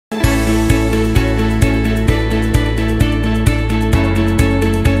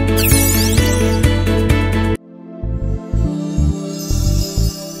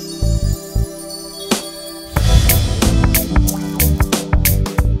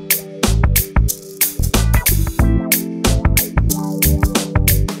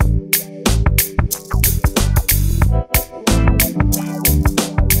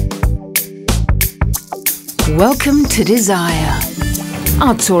Welcome to Desire.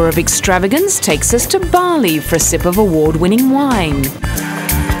 Our tour of extravagance takes us to Bali for a sip of award-winning wine.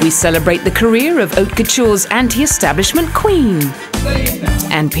 We celebrate the career of haute couture's anti-establishment queen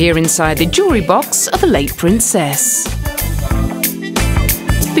and peer inside the jewellery box of a late princess.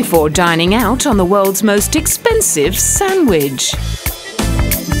 Before dining out on the world's most expensive sandwich.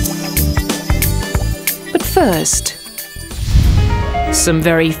 But first, some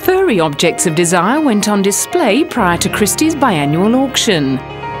very furry objects of desire went on display prior to Christie's biannual auction.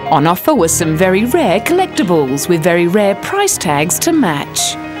 On offer were some very rare collectibles with very rare price tags to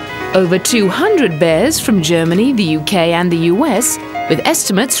match. Over 200 bears from Germany, the UK and the US, with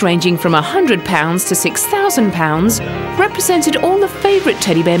estimates ranging from £100 to £6,000, represented all the favourite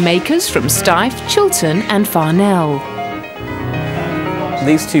teddy bear makers from Steiff, Chiltern and Farnell.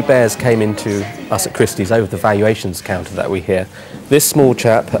 These two bears came into us at Christie's over the valuations counter that we hear. This small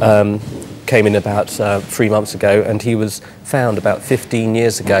chap came in about 3 months ago, and he was found about 15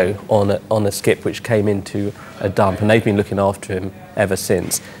 years ago on a skip which came into a dump, and they've been looking after him ever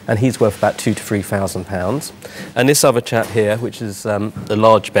since. And he's worth about £2,000 to £3,000. And this other chap here, which is the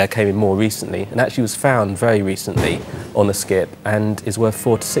large bear, came in more recently, and actually was found very recently on a skip, and is worth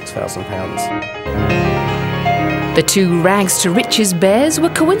 £4,000 to £6,000. The two rags to riches bears were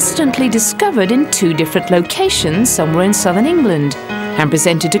coincidentally discovered in two different locations somewhere in southern England and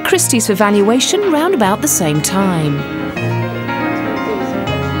presented to Christie's for valuation round about the same time.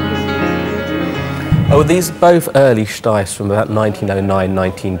 Oh, these are both early Steiffs from about 1909,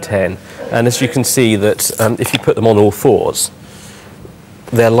 1910, and as you can see that if you put them on all fours,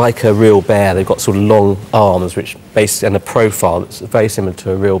 they're like a real bear. They've got sort of long arms, which basically, and a profile that's very similar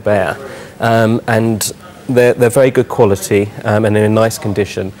to a real bear, and they're very good quality and in a nice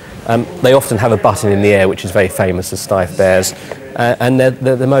condition. They often have a button in the ear, which is very famous as Steiff bears, and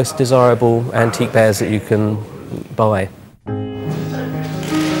they're the most desirable antique bears that you can buy.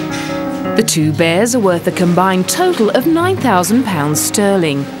 The two bears are worth a combined total of £9,000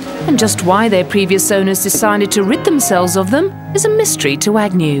 sterling, and just why their previous owners decided to rid themselves of them is a mystery to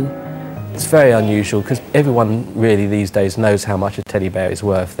Agnew. It's very unusual because everyone really these days knows how much a teddy bear is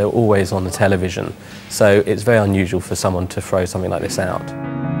worth. They're always on the television, so it's very unusual for someone to throw something like this out.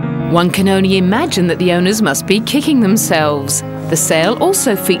 One can only imagine that the owners must be kicking themselves. The sale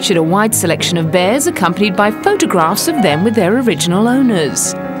also featured a wide selection of bears accompanied by photographs of them with their original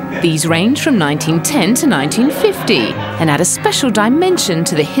owners. These range from 1910 to 1950 and add a special dimension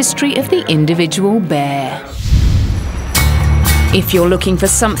to the history of the individual bear. If you're looking for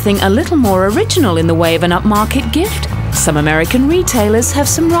something a little more original in the way of an upmarket gift, some American retailers have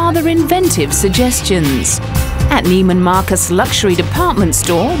some rather inventive suggestions. At Neiman Marcus luxury department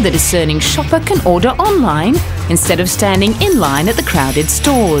store, the discerning shopper can order online instead of standing in line at the crowded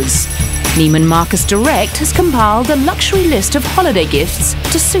stores. Neiman Marcus Direct has compiled a luxury list of holiday gifts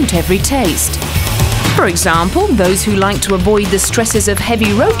to suit every taste. For example, those who like to avoid the stresses of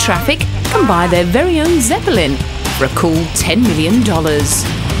heavy road traffic can buy their very own Zeppelin for a cool $10 million.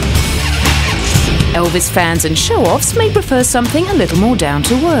 Elvis fans and show-offs may prefer something a little more down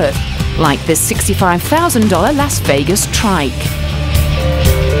to earth, like this $65,000 Las Vegas trike.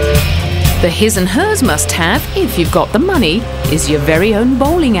 The his and hers must-have, if you've got the money, is your very own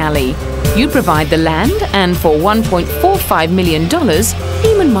bowling alley. You provide the land, and for $1.45 million,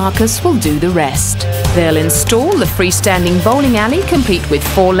 Neiman Marcus will do the rest. They'll install the freestanding bowling alley complete with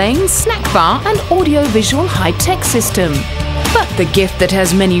 4 lanes, snack bar and audio-visual high-tech system. But the gift that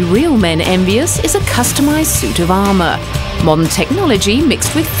has many real men envious is a customized suit of armor. Modern technology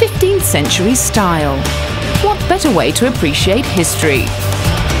mixed with 15th century style. What better way to appreciate history?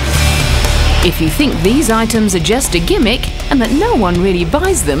 If you think these items are just a gimmick and that no one really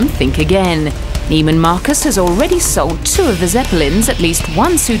buys them, think again. Neiman Marcus has already sold 2 of the Zeppelins, at least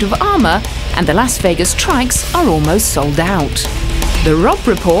 1 suit of armor, and the Las Vegas trikes are almost sold out. The Robb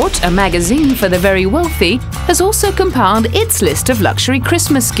Report, a magazine for the very wealthy, has also compiled its list of luxury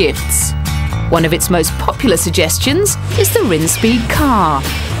Christmas gifts. One of its most popular suggestions is the Rinspeed car,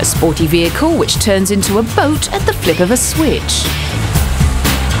 a sporty vehicle which turns into a boat at the flip of a switch.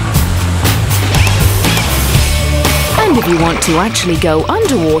 And if you want to actually go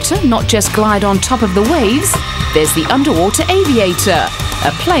underwater, not just glide on top of the waves, there's the Underwater Aviator,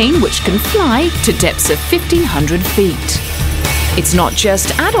 a plane which can fly to depths of 1,500 feet. It's not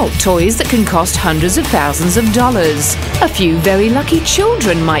just adult toys that can cost hundreds of thousands of dollars. A few very lucky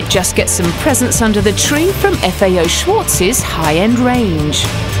children might just get some presents under the tree from FAO Schwartz's high-end range.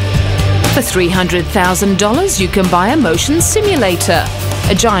 For $300,000, you can buy a motion simulator,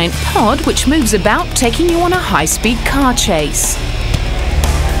 a giant pod which moves about, taking you on a high-speed car chase.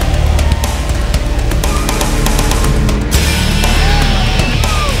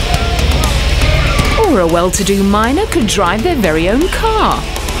 or a well-to-do miner could drive their very own car.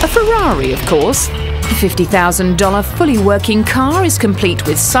 A Ferrari, of course. The $50,000 fully working car is complete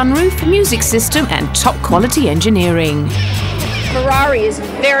with sunroof, music system and top-quality engineering. Ferrari is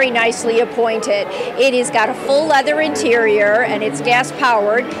very nicely appointed. It has got a full leather interior and it's gas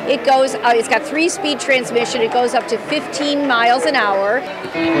powered. It's got 3-speed transmission. It goes up to 15 miles an hour.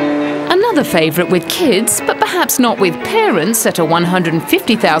 Another favourite with kids, but perhaps not with parents at a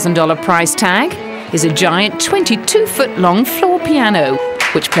 $150,000 price tag, is a giant 22-foot-long floor piano,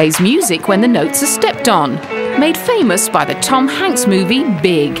 which plays music when the notes are stepped on, made famous by the Tom Hanks movie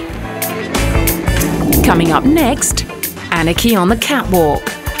Big. Coming up next, Anarchy on the Catwalk.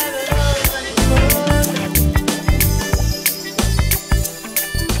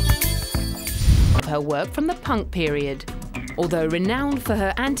 Of her work from the punk period. Although renowned for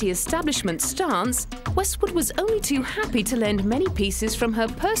her anti-establishment stance, Westwood was only too happy to lend many pieces from her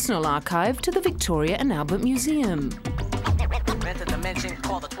personal archive to the Victoria and Albert Museum.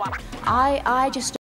 I just